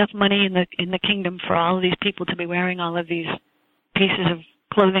don't have enough money in the kingdom for all of these people to be wearing all of these pieces of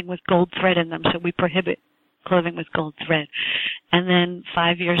clothing with gold thread in them, so we prohibit clothing with gold thread. And then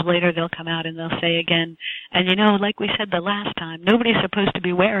 5 years later, they'll come out and they'll say again, and like we said the last time, nobody's supposed to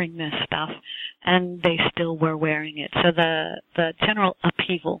be wearing this stuff, and they still were wearing it. So the general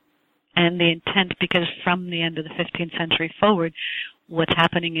upheaval and the intent, because from the end of the 15th century forward, what's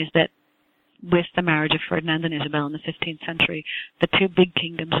happening is that with the marriage of Ferdinand and Isabel in the 15th century, the two big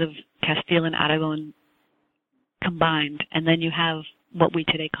kingdoms of Castile and Aragon combined, and then you have what we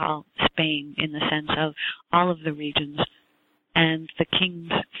today call Spain, in the sense of all of the regions. And the kings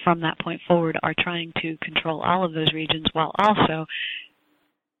from that point forward are trying to control all of those regions while also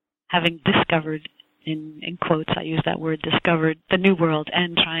having discovered, in quotes, I use that word, discovered the New World,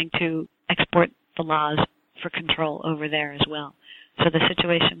 and trying to export the laws for control over there as well. So the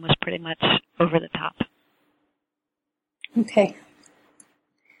situation was pretty much over the top. Okay.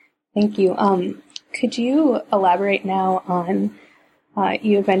 Thank you. Could you elaborate now on,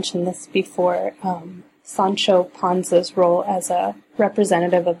 you had mentioned this before, Sancho Panza's role as a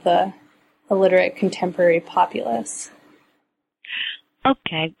representative of the illiterate contemporary populace?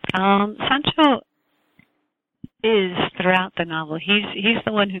 Okay. Sancho is, throughout the novel, he's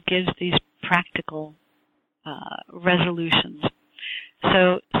the one who gives these practical resolutions.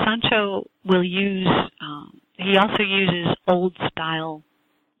 So Sancho will use, he also uses old-style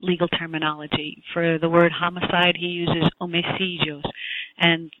legal terminology. For the word homicide, he uses homicidios,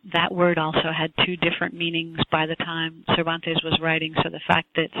 and that word also had two different meanings by the time Cervantes was writing, so the fact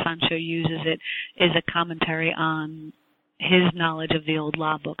that Sancho uses it is a commentary on his knowledge of the old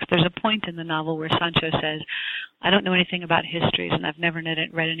law books. There's a point in the novel where Sancho says, I don't know anything about histories, and I've never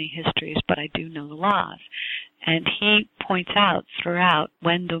read any histories, but I do know the laws. And he points out throughout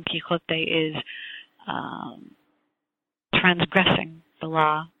when Don Quixote is transgressing the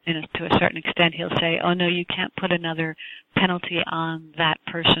law to a certain extent, he'll say, oh no, you can't put another penalty on that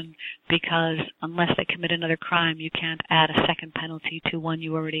person, because unless they commit another crime, you can't add a second penalty to one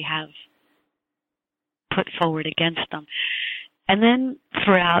you already have put forward against them. And then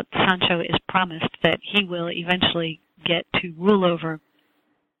throughout, Sancho is promised that he will eventually get to rule over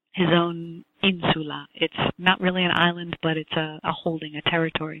his own insula. It's not really an island, but it's a holding, a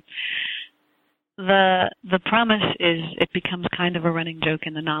territory. The promise is, it becomes kind of a running joke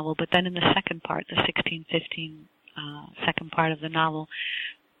in the novel, but then in the second part, the 1615 second part of the novel,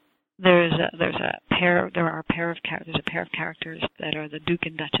 there's a pair of characters that are the Duke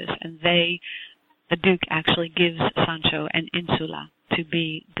and Duchess, and the Duke actually gives Sancho an insula to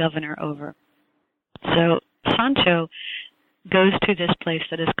be governor over. So Sancho goes to this place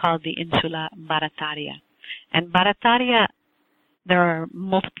that is called the Insula Barataria. And Barataria, there are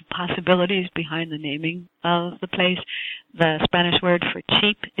multiple possibilities behind the naming of the place. The Spanish word for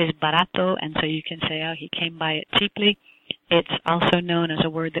cheap is barato, and so you can say, oh, he came by it cheaply. It's also known as a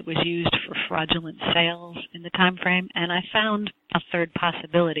word that was used for fraudulent sales in the time frame, and I found a third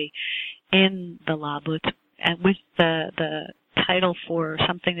possibility in the law book, and with the title for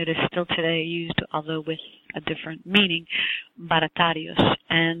something that is still today used, although with a different meaning, baratarios,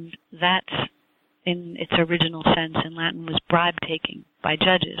 and that's, in its original sense in Latin, was bribe-taking by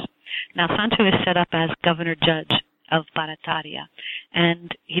judges. Now, Sancho is set up as governor-judge of Barataria,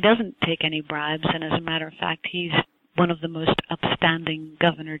 and he doesn't take any bribes, and as a matter of fact, he's one of the most upstanding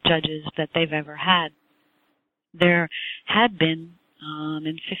governor-judges that they've ever had. There had been,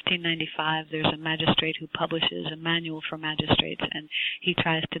 in 1595, there's a magistrate who publishes a manual for magistrates, and he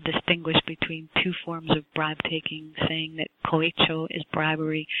tries to distinguish between two forms of bribe-taking, saying that cohecho is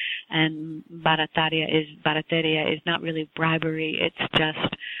bribery, and barateria is not really bribery, it's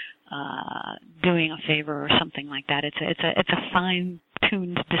just doing a favor or something like that. It's a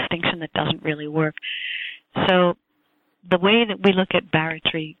fine-tuned distinction that doesn't really work. So the way that we look at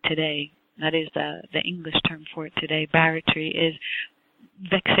barratry today, that is the English term for it today, barratry, is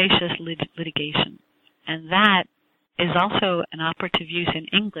vexatious litigation. And that is also an operative use in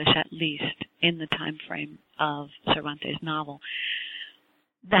English, at least, in the time frame of Cervantes' novel.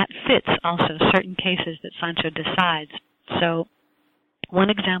 That fits also certain cases that Sancho decides. So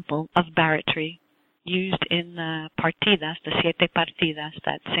one example of barratry used in the partidas, the siete partidas,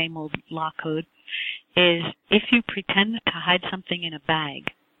 that same old law code, is if you pretend to hide something in a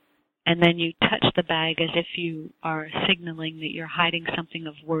bag, and then you touch the bag as if you are signaling that you're hiding something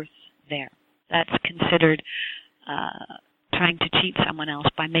of worth there. That's considered trying to cheat someone else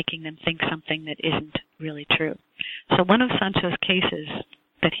by making them think something that isn't really true. So one of Sancho's cases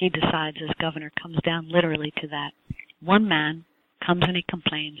that he decides as governor comes down literally to that. One man comes and he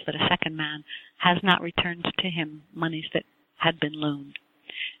complains that a second man has not returned to him monies that had been loaned.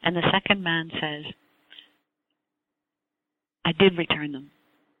 And the second man says, I did return them.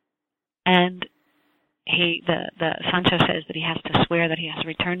 And the Sancho says that he has to swear that he has to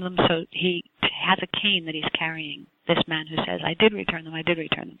return them, so he has a cane that he's carrying, this man who says, I did return them, I did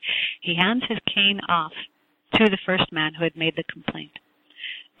return them. He hands his cane off to the first man who had made the complaint.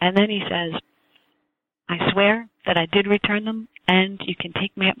 And then he says, I swear that I did return them, and you can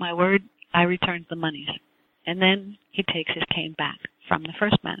take me at my word, I returned the monies. And then he takes his cane back from the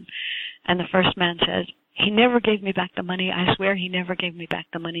first man. And the first man says, he never gave me back the money. I swear he never gave me back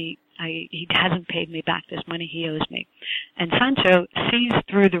the money. He hasn't paid me back this money he owes me. And Sancho sees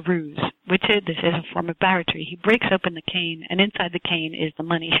through the ruse, which this is a form of barratry. He breaks open the cane, and inside the cane is the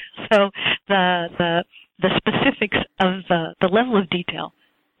money. So the specifics of the level of detail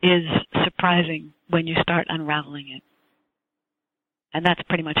is surprising when you start unraveling it. And that's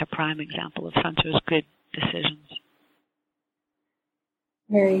pretty much a prime example of Sancho's good decisions.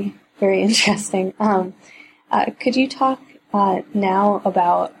 Very, very interesting. Could you talk now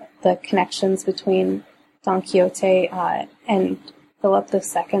about the connections between Don Quixote and Philip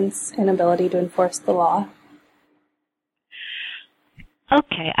II's inability to enforce the law?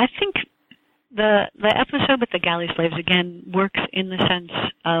 Okay, I think the episode with the galley slaves again works in the sense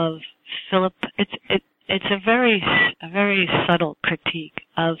of Philip. It's a very subtle critique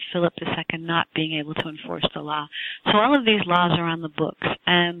of Philip II not being able to enforce the law. So all of these laws are on the books,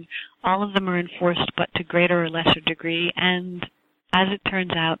 and all of them are enforced, but to greater or lesser degree. And as it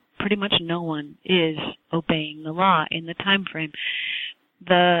turns out, pretty much no one is obeying the law in the time frame.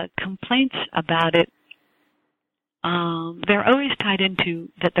 The complaints about it, they're always tied into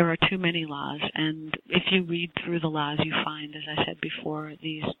that there are too many laws, and if you read through the laws, you find, as I said before,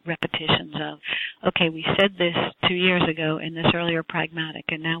 these repetitions of, okay, we said this 2 years ago in this earlier pragmatic,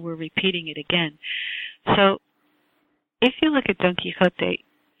 and now we're repeating it again. So, if you look at Don Quixote,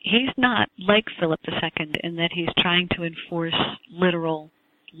 he's not like Philip II in that he's trying to enforce literal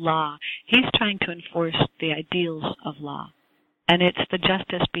law. He's trying to enforce the ideals of law. And it's the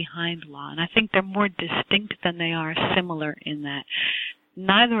justice behind law. And I think they're more distinct than they are similar in that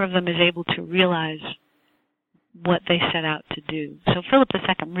neither of them is able to realize what they set out to do. So Philip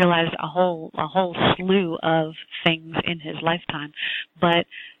II realized a whole slew of things in his lifetime, but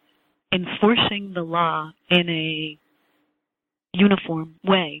enforcing the law in a uniform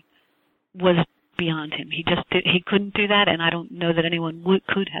way was beyond him. He couldn't do that, and I don't know that anyone would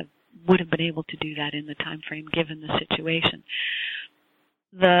have been able to do that in the time frame given the situation.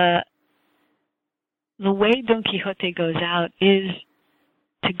 The way Don Quixote goes out is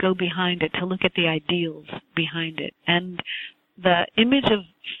to go behind it, to look at the ideals behind it. And the image of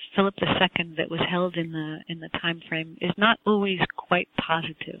Philip II that was held in the time frame is not always quite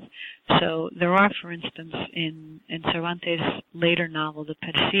positive. So there are, for instance, in Cervantes' later novel, the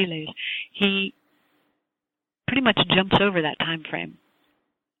Persiles, he pretty much jumps over that time frame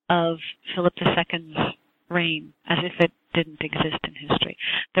of Philip II's reign as if it didn't exist in history.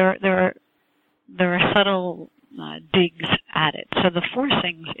 There are subtle digs at it. So the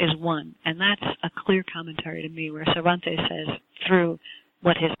forcings is one, and that's a clear commentary to me where Cervantes says, through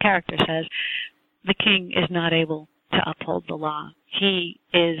what his character says, the king is not able to uphold the law. He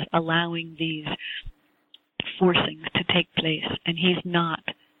is allowing these forcings to take place, and he's not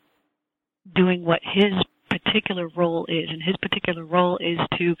doing what his particular role is, and his particular role is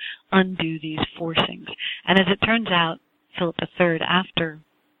to undo these forcings. And as it turns out, Philip III, after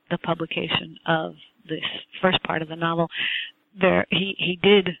the publication of this first part of the novel, he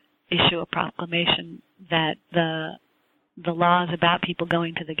did issue a proclamation that the laws about people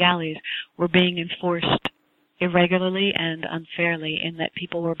going to the galleys were being enforced irregularly and unfairly, in that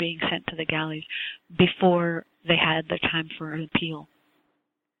people were being sent to the galleys before they had the time for an appeal.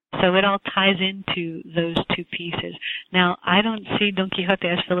 So it all ties into those two pieces. Now, I don't see Don Quixote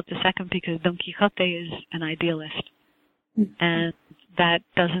as Philip II because Don Quixote is an idealist. And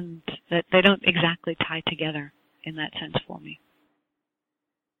they don't exactly tie together in that sense for me.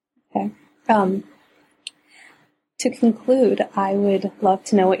 Okay. To conclude, I would love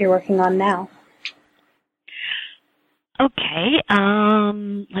to know what you're working on now. Okay.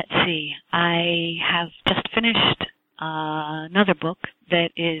 Let's see. I have just finished another book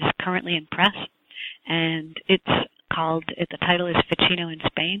that is currently in press, and the title is Ficino in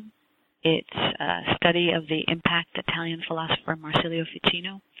Spain. It's a study of the impact Italian philosopher Marsilio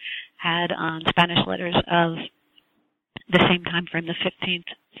Ficino had on Spanish letters of the same time frame, the 15th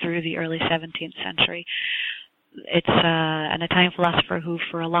through the early 17th century. It's an Italian philosopher who,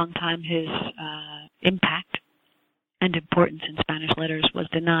 for a long time, his impact and importance in Spanish letters was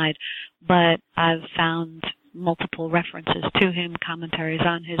denied, but I've found multiple references to him, commentaries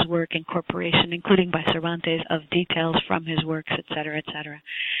on his work, incorporation, including by Cervantes, of details from his works, etc., etc.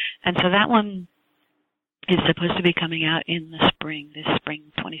 And so that one is supposed to be coming out in the spring, this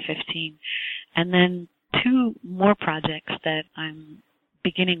spring 2015. And then 2 more projects that I'm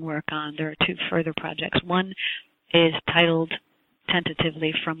beginning work on. There are 2 further projects. One is titled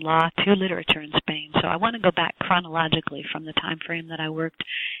tentatively From Law to Literature in Spain. So I want to go back chronologically from the time frame that I worked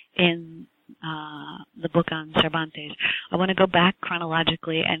in the book on Cervantes. I want to go back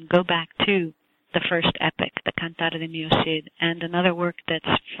chronologically and go back to the first epic, the Cantar de Mio Cid, and another work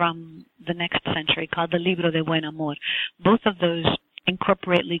that's from the next century called the Libro de Buen Amor. Both of those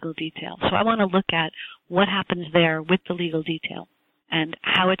incorporate legal detail. So I want to look at what happens there with the legal detail and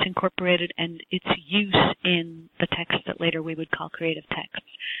how it's incorporated and its use in the text that later we would call creative texts.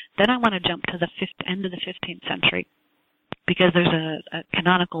 Then I want to jump to the end of the 15th century, because there's a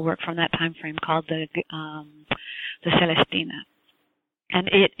canonical work from that time frame called the Celestina. And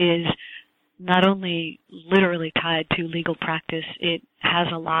it is not only literally tied to legal practice, it has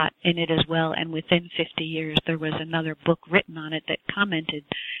a lot in it as well, and within 50 years there was another book written on it that commented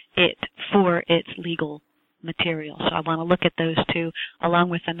it for its legal material. So I want to look at those 2, along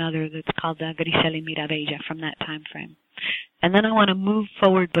with another that's called the Grisel y Mirabella from that time frame. And then I want to move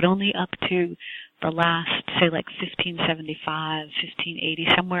forward, but only up to the last, say, like 1575, 1580,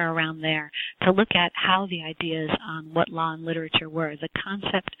 somewhere around there, to look at how the ideas on what law and literature were, the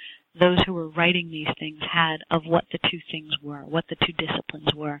concept those who were writing these things had of what the 2 things were, what the 2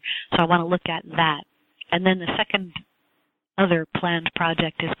 disciplines were. So I want to look at that. And then the second other planned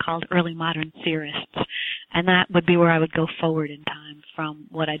project is called Early Modern Theorists, and that would be where I would go forward in time from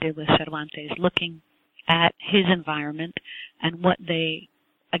what I did with Cervantes, looking at his environment and what the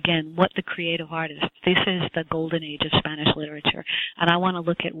creative artists, this is the golden age of Spanish literature, and I want to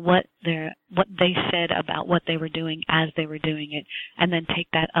look at what they said about what they were doing as they were doing it, and then take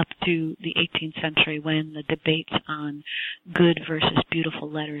that up to the 18th century when the debates on good versus beautiful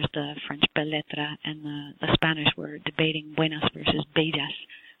letters, the French belles lettres, and the Spanish were debating buenas versus bellas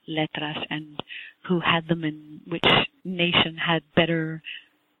letras, and who had them in which nation had better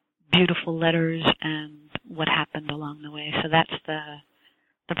beautiful letters and what happened along the way. So that's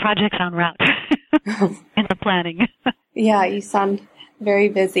the project's en route in the planning. Yeah, you sound very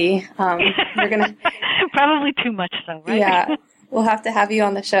busy. We're gonna probably too much so, right? Yeah, we'll have to have you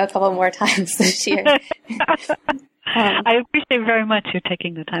on the show a couple more times this year. I appreciate very much you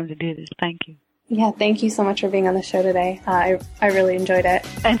taking the time to do this. Thank you. Yeah, thank you so much for being on the show today. I really enjoyed it.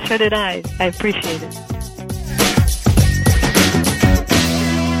 And so did I. I appreciate it.